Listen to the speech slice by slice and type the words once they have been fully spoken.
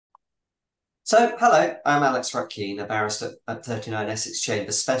So, hello, I'm Alex Rutkeen, a barrister at 39 Essex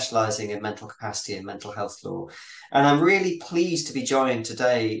Chambers, specialising in mental capacity and mental health law. And I'm really pleased to be joined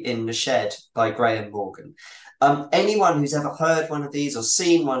today in the shed by Graham Morgan. Anyone who's ever heard one of these or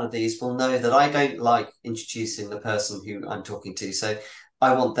seen one of these will know that I don't like introducing the person who I'm talking to. So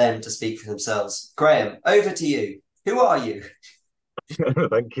I want them to speak for themselves. Graham, over to you. Who are you?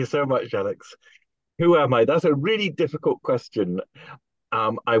 Thank you so much, Alex. Who am I? That's a really difficult question.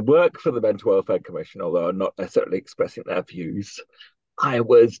 I work for the Mental Welfare Commission, although I'm not necessarily expressing their views. I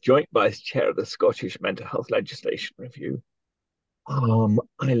was joint vice chair of the Scottish Mental Health Legislation Review. I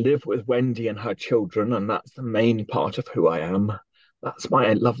live with Wendy and her children, and that's the main part of who I am. That's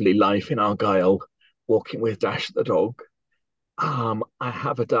my lovely life in Argyll, walking with Dash the dog. I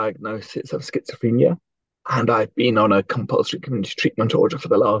have a diagnosis of schizophrenia, and I've been on a compulsory community treatment order for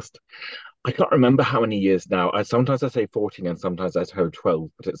the last I can't remember how many years now. I say 14 and sometimes I say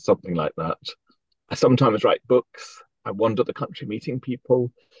 12, but it's something like that. I sometimes write books. I wander the country meeting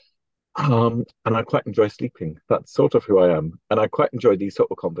people. And I quite enjoy sleeping. That's sort of who I am. And I quite enjoy these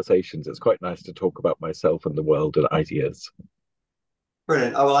sort of conversations. It's quite nice to talk about myself and the world and ideas.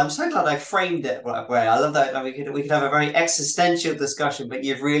 Brilliant. Oh, well, I'm so glad I framed it that way. I love that. We could have a very existential discussion, but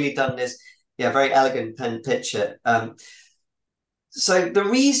you've really done this, yeah, very elegant pen picture. So the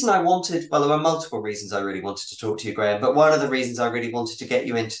reason I wanted, well, there were multiple reasons I really wanted to talk to you, Graham, but one of the reasons I really wanted to get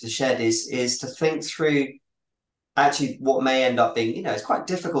you into the shed is to think through actually what may end up being, it's quite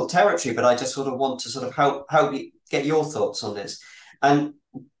difficult territory, but I just sort of want to sort of help you get your thoughts on this. And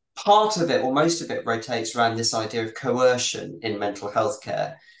part of it, or most of it, rotates around this idea of coercion in mental health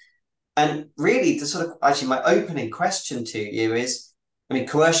care. And really, the sort of actually my opening question to you is, I mean,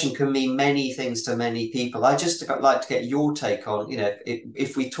 coercion can mean many things to many people. I just like to get your take on,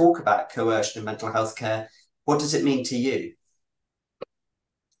 if we talk about coercion in mental health care, what does it mean to you?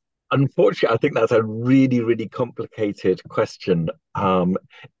 Unfortunately, I think that's a really, really complicated question.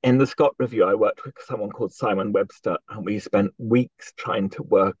 In the Scott Review, I worked with someone called Simon Webster, and we spent weeks trying to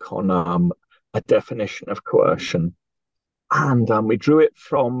work on a definition of coercion. And we drew it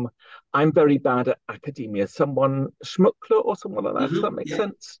from, I'm very bad at academia, someone Schmuckler or someone like that. Does that make Yeah.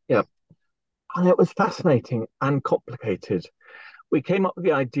 sense? Yeah. And it was fascinating and complicated. We came up with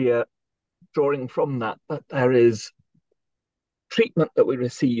the idea, drawing from that, that there is treatment that we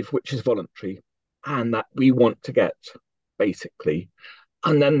receive, which is voluntary, and that we want to get, basically.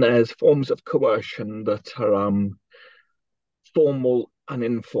 And then there's forms of coercion that are formal and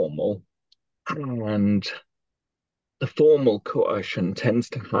informal. And the formal coercion tends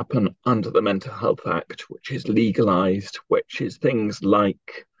to happen under the Mental Health Act, which is legalized, which is things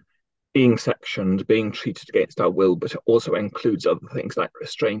like being sectioned, being treated against our will, but it also includes other things like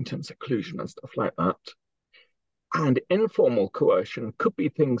restraint and seclusion and stuff like that. And informal coercion could be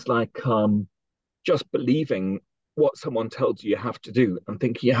things like just believing what someone tells you you have to do and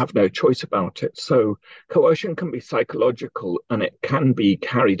thinking you have no choice about it. So coercion can be psychological and it can be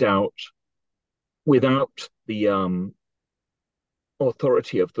carried out without the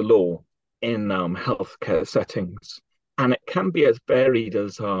authority of the law in healthcare settings. And it can be as varied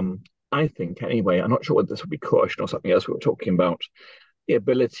as, I think, anyway, I'm not sure whether this would be coercion or something else we were talking about, the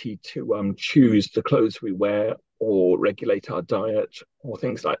ability to choose the clothes we wear or regulate our diet or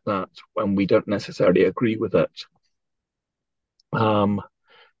things like that when we don't necessarily agree with it. Um,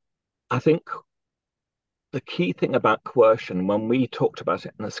 I think the key thing about coercion, when we talked about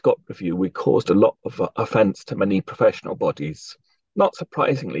it in the Scott Review, we caused a lot of offence to many professional bodies, not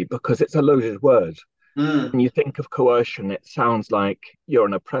surprisingly, because it's a loaded word. Mm. When you think of coercion, it sounds like you're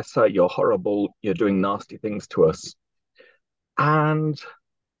an oppressor, you're horrible, you're doing nasty things to us. And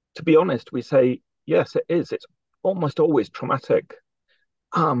to be honest, we say, yes, it is. It's almost always traumatic.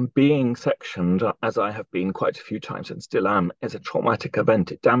 Being sectioned, as I have been quite a few times and still am, is a traumatic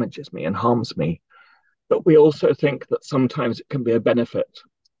event. It damages me and harms me. But we also think that sometimes it can be a benefit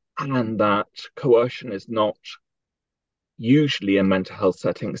and that coercion is not usually in mental health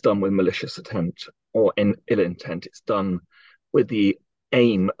settings done with malicious intent or in ill intent. It's done with the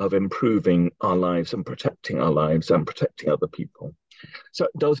aim of improving our lives and protecting our lives and protecting other people. So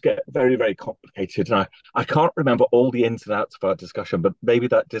it does get very, very complicated. And I can't remember all the ins and outs of our discussion, but maybe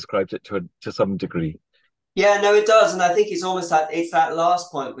that describes it to some degree. Yeah, no, it does, and I think it's almost that it's that last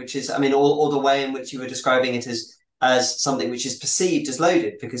point, which is, I mean, all the way in which you were describing it as something which is perceived as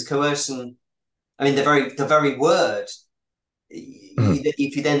loaded, because coercion, I mean, the very word, Mm.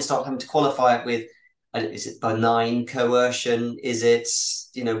 if you then start having to qualify it with, is it benign coercion? Is it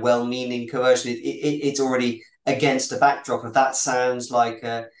well-meaning coercion? It's already against a backdrop of that sounds like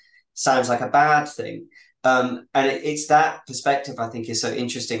a bad thing. And it's that perspective I think is so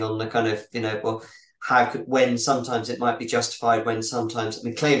interesting on the kind of, well, when sometimes it might be justified, when sometimes, I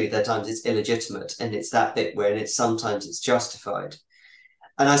mean, clearly there are times it's illegitimate, and it's that bit where it's sometimes it's justified.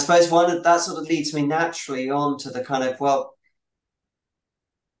 And I suppose that sort of leads me naturally on to the kind of, well,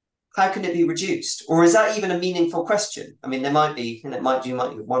 how can it be reduced? Or is that even a meaningful question? I mean, there might be, and you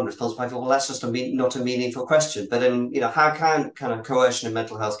might get one response might be, well, that's just not a meaningful question. But then, how can kind of coercion in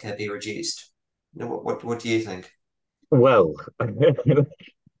mental health care be reduced? What do you think? Well,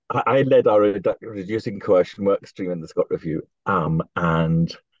 I led our reducing coercion work stream in the Scott Review,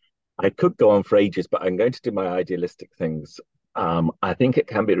 and I could go on for ages, but I'm going to do my idealistic things. I think it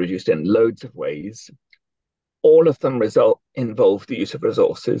can be reduced in loads of ways. All of them involve the use of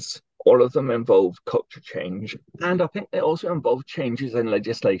resources. All of them involve culture change, and I think they also involve changes in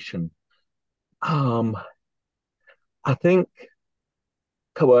legislation. Um, I think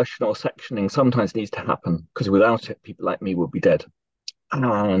coercion or sectioning sometimes needs to happen because without it, people like me would be dead.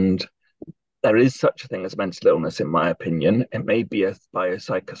 And there is such a thing as mental illness, in my opinion. It may be a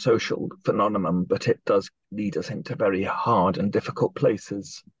biopsychosocial phenomenon, but it does lead us into very hard and difficult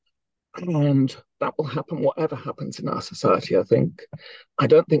places. And that will happen whatever happens in our society, I think. I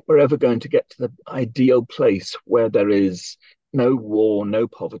don't think we're ever going to get to the ideal place where there is no war, no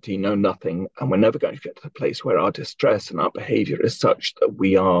poverty, no nothing. And we're never going to get to the place where our distress and our behavior is such that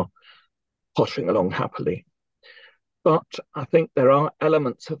we are pottering along happily. But I think there are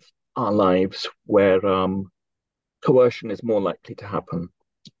elements of our lives where coercion is more likely to happen.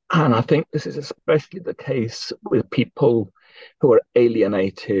 And I think this is especially the case with people who are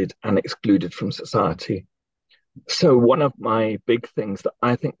alienated and excluded from society. So, one of my big things that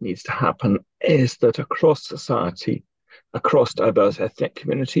I think needs to happen is that across society, across diverse ethnic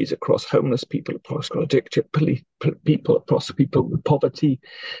communities, across homeless people, across addicted people, across people with poverty,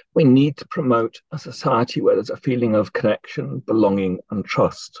 we need to promote a society where there's a feeling of connection, belonging, and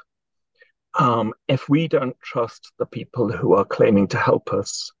trust. If we don't trust the people who are claiming to help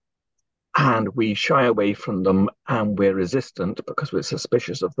us, and we shy away from them and we're resistant because we're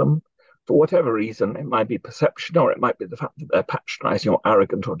suspicious of them, for whatever reason, it might be perception or it might be the fact that they're patronizing or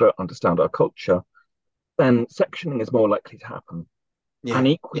arrogant or don't understand our culture, then sectioning is more likely to happen. And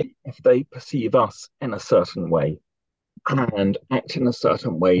Yeah. equally, if they perceive us in a certain way and act in a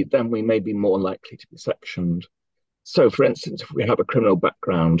certain way, then we may be more likely to be sectioned. So, for instance, if we have a criminal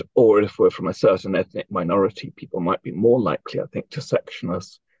background or if we're from a certain ethnic minority, people might be more likely, I think, to section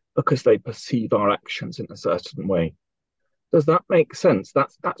us because they perceive our actions in a certain way. Does that make sense?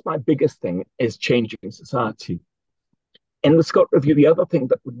 That's my biggest thing is changing society. In the Scott Review, the other thing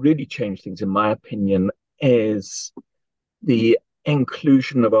that would really change things, in my opinion, is the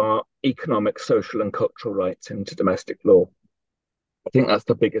inclusion of our economic, social, and cultural rights into domestic law. I think that's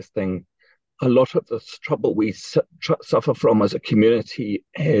the biggest thing. A lot of the trouble we suffer from as a community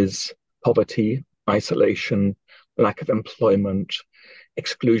is poverty, isolation, lack of employment,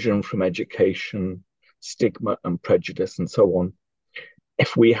 exclusion from education, stigma and prejudice, and so on.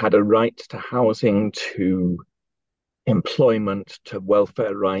 If we had a right to housing, to employment, to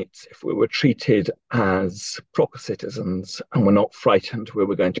welfare rights, if we were treated as proper citizens and we're not frightened we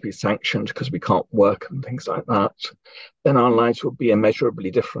were going to be sanctioned because we can't work and things like that, then our lives would be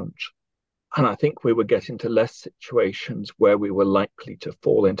immeasurably different. And I think we would get into less situations where we were likely to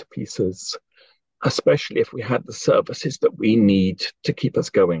fall into pieces, especially if we had the services that we need to keep us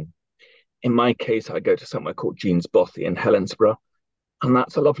going. In my case, I go to somewhere called Jean's Bothy in Helensburgh, and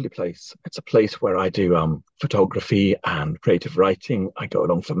that's a lovely place. It's a place where I do photography and creative writing. I go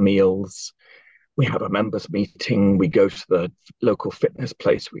along for meals. We have a members meeting. We go to the local fitness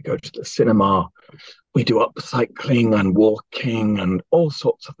place. We go to the cinema. We do upcycling and walking and all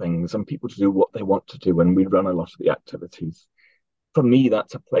sorts of things, and people to do what they want to do. And we run a lot of the activities. For me,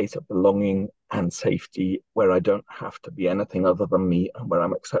 that's a place of belonging and safety where I don't have to be anything other than me and where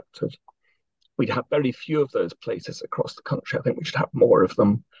I'm accepted. We'd have very few of those places across the country. I think we should have more of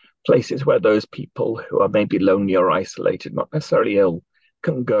them. Places where those people who are maybe lonely or isolated, not necessarily ill,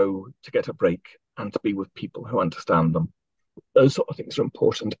 can go to get a break and to be with people who understand them. Those sort of things are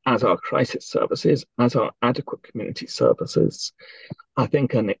important, as are crisis services, as are adequate community services. I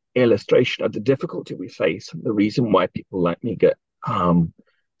think an illustration of the difficulty we face and the reason why people like me get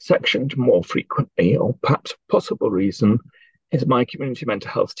sectioned more frequently, or perhaps a possible reason, is my community mental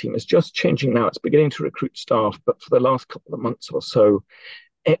health team is just changing now. It's beginning to recruit staff, but for the last couple of months or so,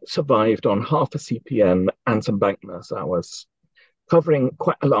 it survived on half a CPN and some bank nurse hours, covering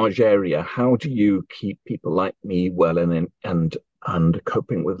quite a large area. How do you keep people like me well and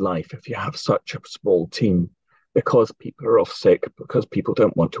coping with life if you have such a small team? because people are off sick, because people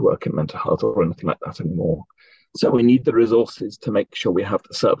don't want to work in mental health or anything like that anymore. So we need the resources to make sure we have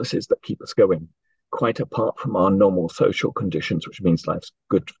the services that keep us going, quite apart from our normal social conditions, which means life's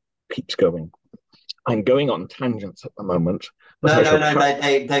good keeps going. I'm going on tangents at the moment, but No, I no, shall no,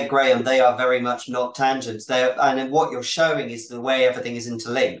 carry they're Graham. They are very much not tangents. And then what you're showing is the way everything is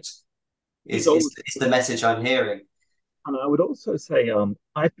interlinked. these Is old. is the message I'm hearing. And I would also say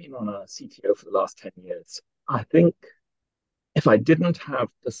I've been on a CTO for the last 10 years. I think if I didn't have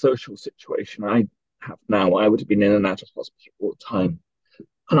the social situation I have now, I would have been in and out of hospital all the time.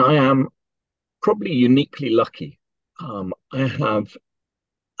 And I am probably uniquely lucky. I have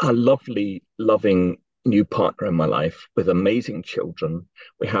a lovely, loving new partner in my life with amazing children.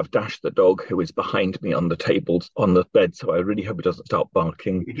 We have Dash the dog, who is behind me on the table on the bed, so I really hope he doesn't start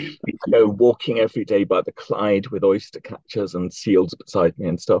barking. We go walking every day by the Clyde with oyster catchers and seals beside me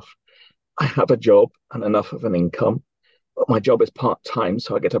and stuff. I have a job and enough of an income, but my job is part time,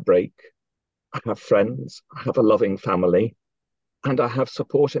 so I get a break. I have friends, I have a loving family, and I have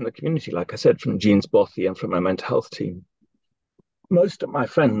support in the community, like I said, from Jean's Bothy and from my mental health team. Most of my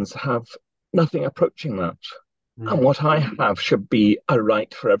friends have nothing approaching that. And Mm. what I have should be a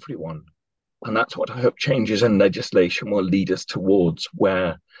right for everyone. And that's what I hope changes in legislation will lead us towards,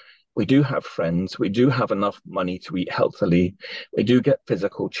 where we do have friends, we do have enough money to eat healthily, we do get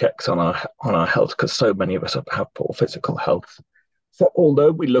physical checks on our health because so many of us have poor physical health. So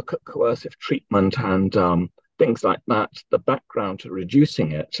although we look at coercive treatment and things like that, the background to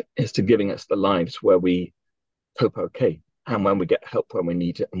reducing it is to giving us the lives where we cope okay and when we get help when we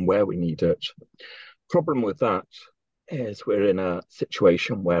need it and where we need it. Problem with that is we're in a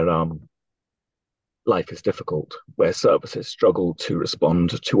situation where life is difficult, where services struggle to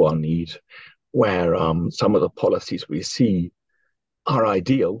respond to our need, where some of the policies we see are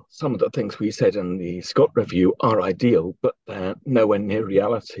ideal. Some of the things we said in the Scott review are ideal, but they're nowhere near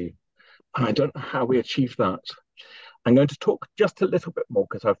reality. And I don't know how we achieve that. I'm going to talk just a little bit more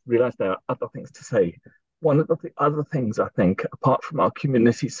because I've realized there are other things to say. One of the other things I think, apart from our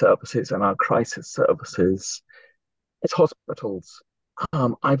community services and our crisis services, is hospitals.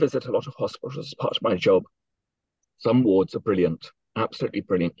 I visit a lot of hospitals as part of my job. Some wards are brilliant, absolutely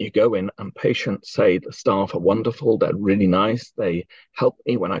brilliant. You go in and patients say the staff are wonderful, they're really nice, they help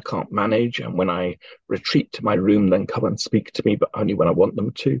me when I can't manage, and when I retreat to my room, then come and speak to me, but only when I want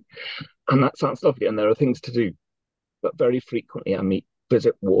them to. And that sounds lovely, and there are things to do. But very frequently I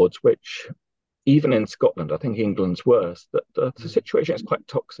visit wards which, even in Scotland, I think England's worse, that the situation is quite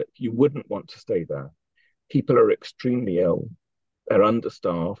toxic. You wouldn't want to stay there. People are extremely ill, they're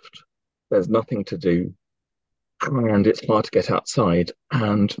understaffed, there's nothing to do, and it's hard to get outside.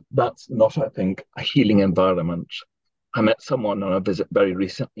 And that's not, I think, a healing environment. I met someone on a visit very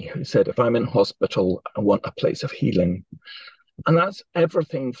recently who said, if I'm in hospital, I want a place of healing. And that's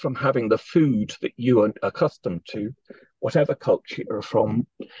everything from having the food that you are accustomed to, whatever culture you're from,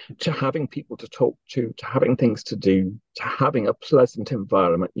 to having people to talk to having things to do, to having a pleasant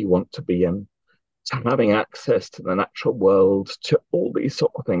environment you want to be in, to having access to the natural world, to all these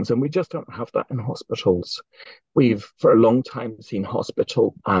sort of things. And we just don't have that in hospitals. We've, for a long time, seen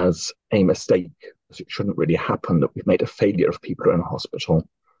hospital as a mistake, as it shouldn't really happen, that we've made a failure of people in hospital.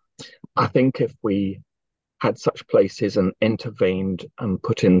 I think if we had such places and intervened and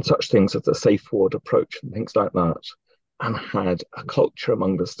put in such things as the safe ward approach and things like that, and had a culture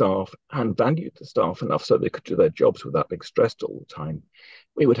among the staff and valued the staff enough so they could do their jobs without being stressed all the time,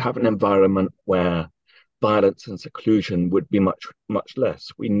 we would have an environment where violence and seclusion would be much, much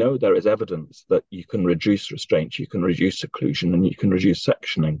less. We know there is evidence that you can reduce restraint, you can reduce seclusion, and you can reduce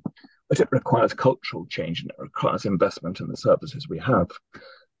sectioning, but it requires cultural change and it requires investment in the services we have.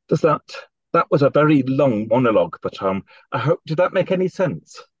 Does that was a very long monologue, but I hope did that make any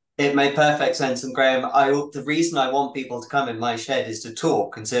sense? It made perfect sense. And Graham, the reason I want people to come in my shed is to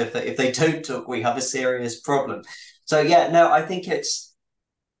talk. And so if they don't talk, we have a serious problem. So yeah, no, I think it's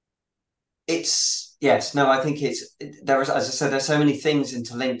yes, no, I think there is, as I said, there's so many things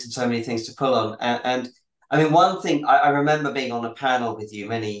interlinked and so many things to pull on. And I mean, one thing I remember being on a panel with you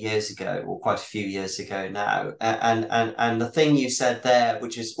many years ago, or quite a few years ago now, and the thing you said there,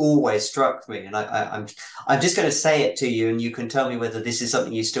 which has always struck me, and I'm just going to say it to you, and you can tell me whether this is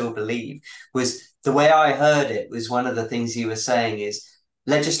something you still believe, was the way I heard it was one of the things you were saying is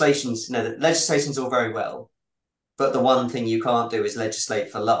legislation's all very well, but the one thing you can't do is legislate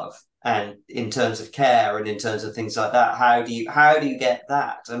for love. And in terms of care and in terms of things like that, how do you get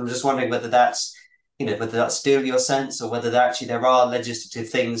that? And I'm just wondering whether that's whether that's still your sense or whether actually there are legislative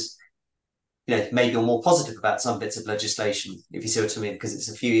things, maybe you're more positive about some bits of legislation, if you see what I mean, because it's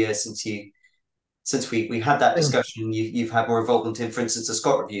a few years since you since we had that Mm. discussion, you've had more involvement in, for instance, the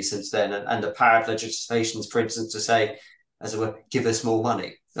Scott Review since then, and the power of legislations, for instance, to say, as it were, give us more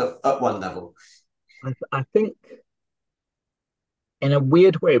money at one level. I think in a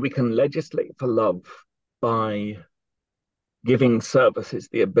weird way, we can legislate for love by giving services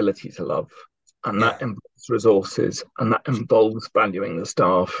the ability to love. And that Yeah. involves resources and that involves valuing the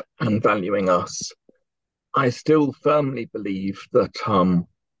staff and valuing us. I still firmly believe that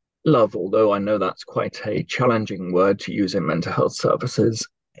love, although I know that's quite a challenging word to use in mental health services,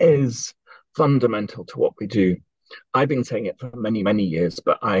 is fundamental to what we do. I've been saying it for many, many years,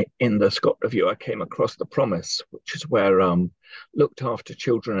 but in the Scott Review, I came across The Promise, which is where looked after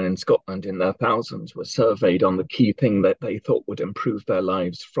children in Scotland in their thousands were surveyed on the key thing that they thought would improve their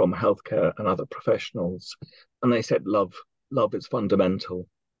lives from healthcare and other professionals. And they said love is fundamental.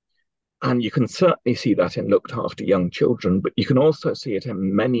 And you can certainly see that in looked after young children, but you can also see it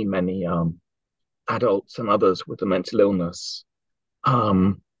in many, many adults and others with a mental illness.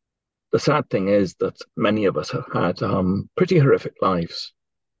 Um, the sad thing is that many of us have had pretty horrific lives,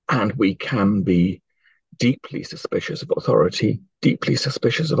 and we can be deeply suspicious of authority, deeply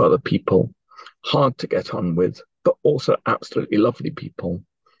suspicious of other people, hard to get on with, but also absolutely lovely people.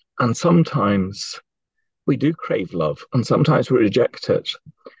 And sometimes we do crave love, and sometimes we reject it,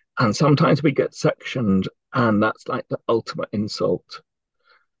 and sometimes we get sectioned, and that's like the ultimate insult.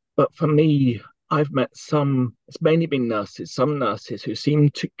 But for me, I've met it's mainly been nurses, some nurses who seem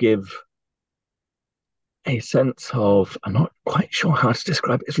to give a sense of, I'm not quite sure how to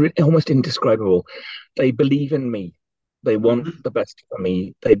describe it. It's really almost indescribable. They believe in me. They want Mm-hmm. the best for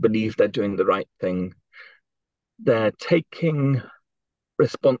me. They believe they're doing the right thing. They're taking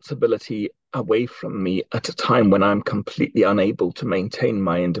responsibility away from me at a time when I'm completely unable to maintain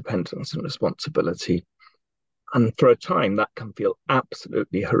my independence and responsibility. And for a time, that can feel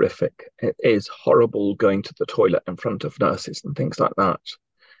absolutely horrific. It is horrible going to the toilet in front of nurses and things like that.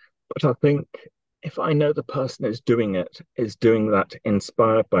 But I think if I know the person is doing that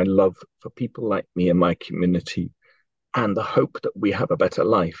inspired by love for people like me and my community and the hope that we have a better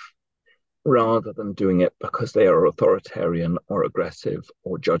life, rather than doing it because they are authoritarian or aggressive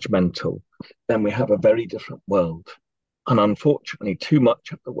or judgmental, then we have a very different world. And unfortunately, too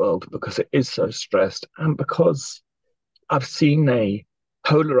much of the world, because it is so stressed and because I've seen a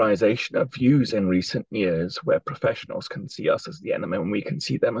polarization of views in recent years where professionals can see us as the enemy and we can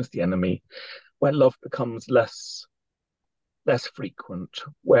see them as the enemy, where love becomes less frequent,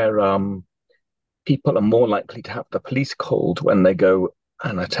 where people are more likely to have the police called when they go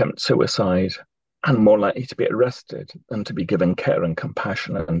and attempt suicide, and more likely to be arrested than to be given care and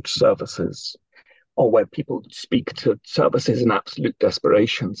compassion and services, or where people speak to services in absolute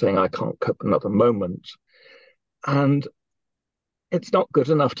desperation, saying, I can't cope another moment. And it's not good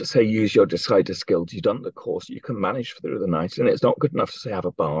enough to say use your decider skills. You've done the course, you can manage through the night, and it's not good enough to say have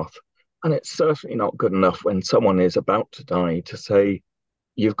a bath. And it's certainly not good enough when someone is about to die to say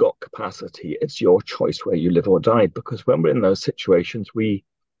you've got capacity. It's your choice where you live or die. Because when we're in those situations, we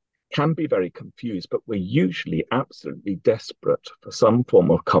can be very confused, but we're usually absolutely desperate for some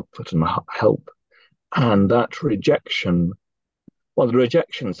form of comfort and help. And that rejection, well, the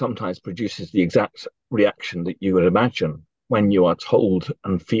rejection sometimes produces the exact reaction that you would imagine when you are told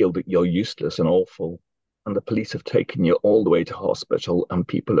and feel that you're useless and awful, and the police have taken you all the way to hospital, and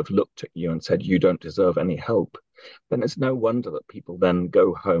people have looked at you and said, you don't deserve any help. Then it's no wonder that people then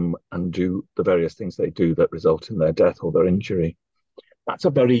go home and do the various things they do that result in their death or their injury. That's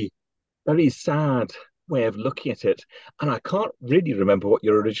a very, very sad way of looking at it. And I can't really remember what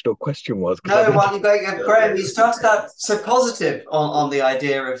your original question was because I've No, been while talking you go, Graham, you earlier. started out so positive on the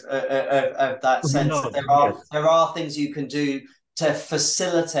idea of that sense that No, yes. there are things you can do to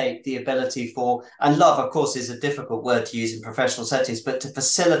facilitate the ability for, and love, of course, is a difficult word to use in professional settings, but to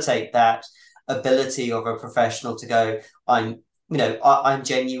facilitate that ability of a professional to go, I'm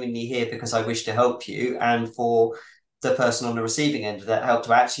genuinely here because I wish to help you, and for the person on the receiving end of that help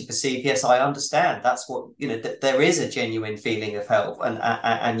to actually perceive, yes, I understand. That's what, there is a genuine feeling of help.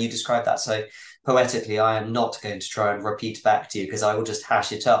 And you describe that so poetically. I am not going to try and repeat back to you because I will just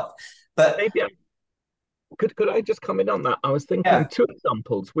hash it up. But Maybe could I just comment on that? I was thinking yeah. two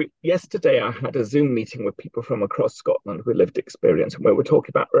examples. Yesterday I had a Zoom meeting with people from across Scotland with lived experience, and we were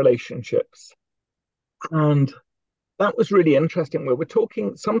talking about relationships. And that was really interesting. Where we're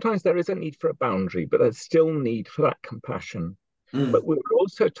talking, sometimes there is a need for a boundary, but there's still need for that compassion. But Mm, we were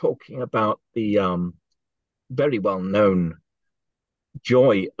also talking about the very well known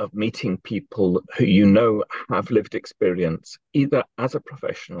joy of meeting people who you know have lived experience, either as a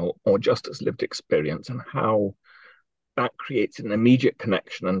professional or just as lived experience, and how that creates an immediate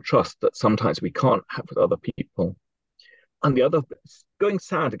connection and trust that sometimes we can't have with other people. And the other, going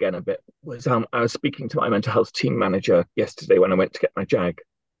sad again a bit, was I was speaking to my mental health team manager yesterday when I went to get my JAG,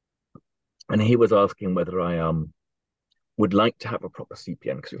 and he was asking whether I would like to have a proper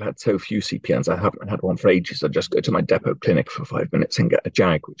CPN because we've had so few CPNs. I haven't had one for ages. I just go to my depot clinic for 5 minutes and get a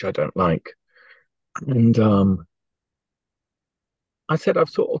JAG, which I don't like. And I said I've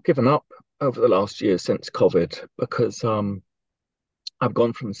sort of given up over the last year since COVID because I've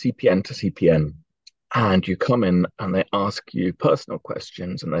gone from CPN to CPN, and you come in and they ask you personal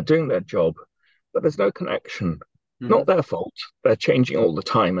questions and they're doing their job, but there's no connection. Not Mhm. their fault. They're changing all the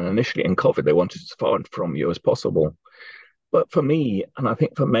time. And initially in COVID, they wanted as far from you as possible. But for me, and I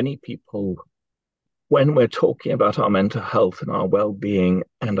think for many people, when we're talking about our mental health and our well-being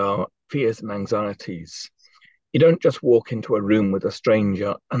and our fears and anxieties, you don't just walk into a room with a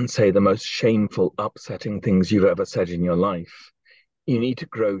stranger and say the most shameful, upsetting things you've ever said in your life. You need to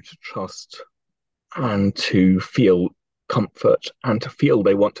grow to trust and to feel comfort and to feel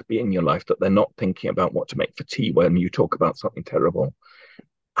they want to be in your life, that they're not thinking about what to make for tea when you talk about something terrible.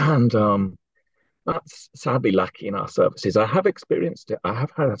 And that's sadly lacking in our services. I have experienced it. I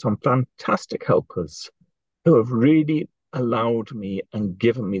have had some fantastic helpers who have really allowed me and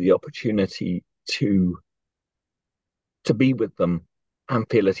given me the opportunity to be with them and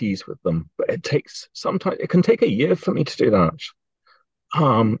feel at ease with them. But it takes sometimes it can take a year for me to do that.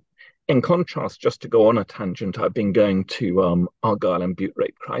 Um, in contrast, just to go on a tangent, I've been going to Argyll and Butte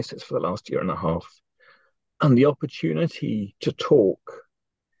Rape Crisis for the last year and a half, and the opportunity to talk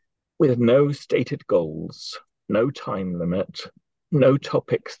with no stated goals, no time limit, no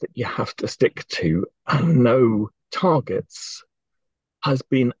topics that you have to stick to, and no targets has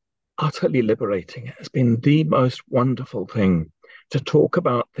been utterly liberating. It has been the most wonderful thing to talk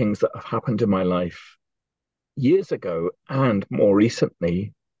about things that have happened in my life years ago and more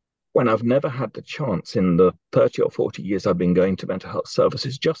recently when I've never had the chance in the 30 or 40 years I've been going to mental health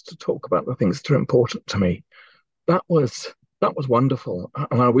services just to talk about the things that are important to me. That was that was wonderful.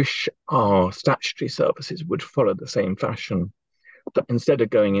 And I wish our statutory services would follow the same fashion. That instead of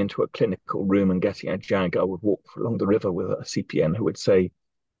going into a clinical room and getting a JAG, I would walk along the river with a CPN who would say,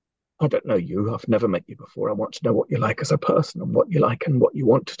 I don't know you, I've never met you before. I want to know what you like as a person and what you like and what you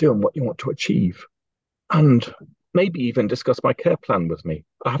want to do and what you want to achieve, and maybe even discuss my care plan with me.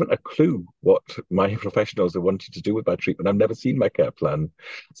 I haven't a clue what my professionals are wanting to do with my treatment. I've never seen my care plan.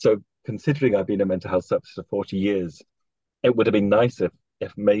 So, considering I've been a mental health service for 40 years, it would have been nice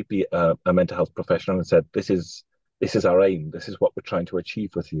if maybe a mental health professional had said, this is our aim, this is what we're trying to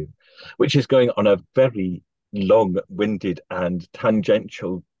achieve with you, which is going on a very long-winded and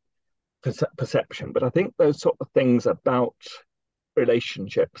tangential perception. But I think those sort of things about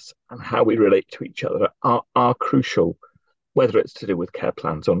relationships and how we relate to each other are crucial, whether it's to do with care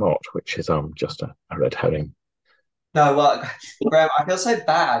plans or not, which is just a red herring. No, well, Graham, I feel so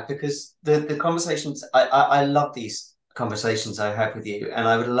bad because the conversations I love these conversations I have with you, and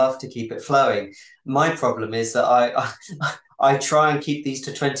I would love to keep it flowing. My problem is that I try and keep these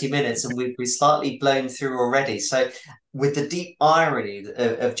to 20 minutes, and we've slightly blown through already. So, with the deep irony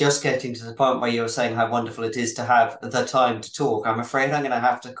of just getting to the point where you're saying how wonderful it is to have the time to talk, I'm afraid I'm going to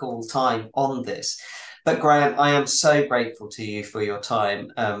have to call time on this. But Graham, I am so grateful to you for your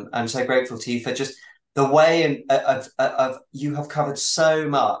time. I'm so grateful to you for just the way of you have covered so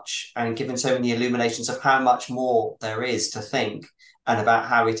much and given so many illuminations of how much more there is to think and about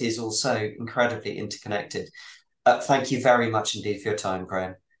how it is also incredibly interconnected. Thank you very much indeed for your time,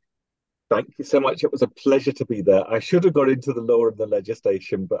 Graham. Thank you so much. It was a pleasure to be there. I should have got into the law and the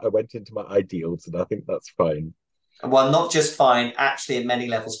legislation, but I went into my ideals, and I think that's fine. Well, not just fine, actually, at many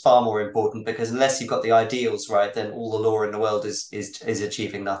levels, far more important because unless you've got the ideals right, then all the law in the world is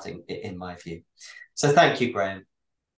achieving nothing, in my view. So thank you, Graham.